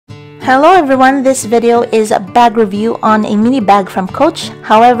Hello everyone, this video is a bag review on a mini bag from Coach.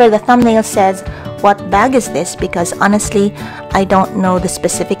 However, the thumbnail says, what bag is this? Because honestly, I don't know the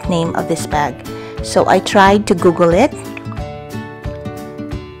specific name of this bag. So I tried to Google it.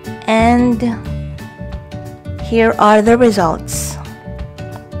 And here are the results.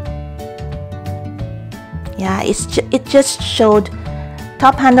 Yeah, it just showed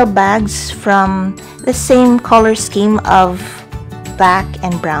top handle bags from the same color scheme of black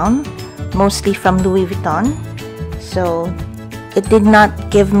and brown, mostly from Louis Vuitton. So it did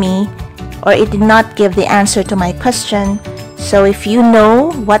not give me, or it did not give the answer to my question. So if you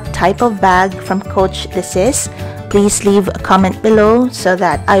know what type of bag from Coach this is, please leave a comment below so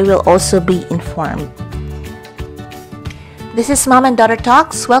that I will also be informed. This is Mom and Daughter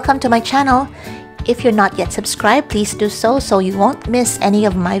Talks. Welcome to my channel. If you're not yet subscribed, please do so you won't miss any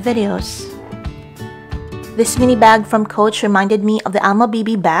of my videos. This mini bag from Coach reminded me of the Alma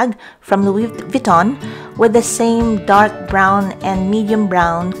BB bag from Louis Vuitton with the same dark brown and medium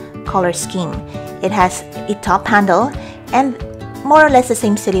brown color scheme. It has a top handle and more or less the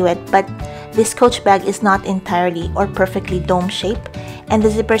same silhouette, but this Coach bag is not entirely or perfectly dome shape, and the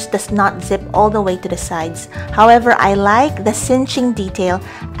zippers does not zip all the way to the sides. However, I like the cinching detail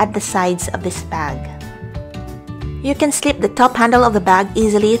at the sides of this bag. You can slip the top handle of the bag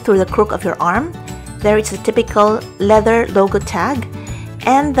easily through the crook of your arm. There is a typical leather logo tag,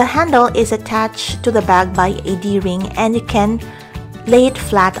 and the handle is attached to the bag by a D-ring, and you can lay it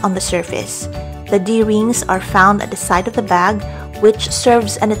flat on the surface. The D-rings are found at the side of the bag, which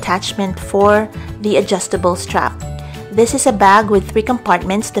serves an attachment for the adjustable strap. This is a bag with 3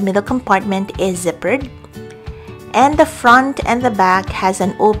 compartments. The middle compartment is zippered, and the front and the back has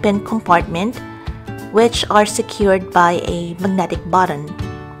an open compartment, which are secured by a magnetic button.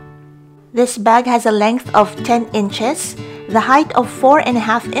 This bag has a length of 10 inches, the height of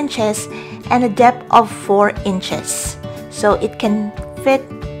 4.5 inches, and a depth of 4 inches. So it can fit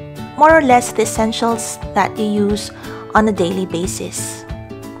more or less the essentials that you use on a daily basis.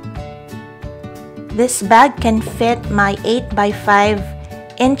 This bag can fit my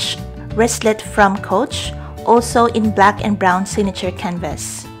 8x5-inch wristlet from Coach, also in black and brown signature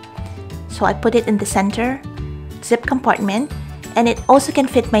canvas. So I put it in the center zip compartment, and it also can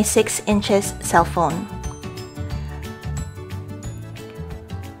fit my 6 inches cell phone.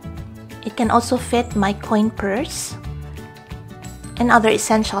 It can also fit my coin purse and other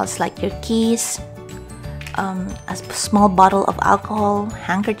essentials like your keys, a small bottle of alcohol,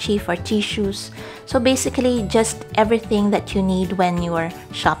 handkerchief or tissues. So basically just everything that you need when you are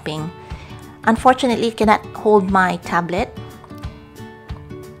shopping. Unfortunately, it cannot hold my tablet.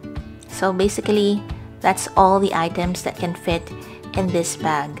 So basically, that's all the items that can fit in this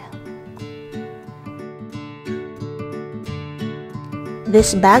bag.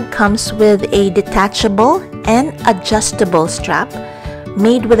 This bag comes with a detachable and adjustable strap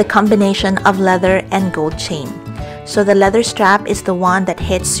made with a combination of leather and gold chain. So the leather strap is the one that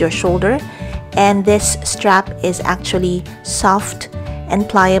hits your shoulder, and this strap is actually soft and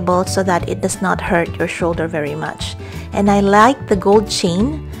pliable so that it does not hurt your shoulder very much. And I like the gold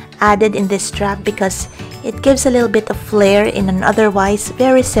chain added in this strap because it gives a little bit of flair in an otherwise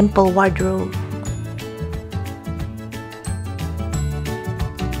very simple wardrobe.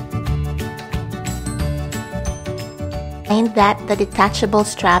 I find that the detachable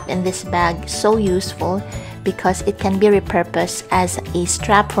strap in this bag is so useful because it can be repurposed as a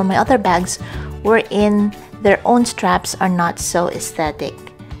strap for my other bags wherein their own straps are not so aesthetic.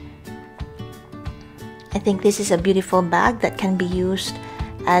 I think this is a beautiful bag that can be used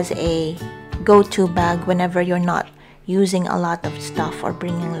as a go-to bag whenever you're not using a lot of stuff or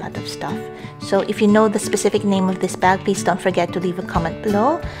bringing a lot of stuff. So if you know the specific name of this bag, please don't forget to leave a comment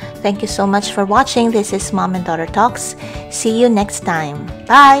below. Thank you so much for watching. This is Mom and Daughter Talks. See you next time.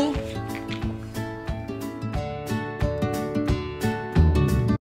 Bye!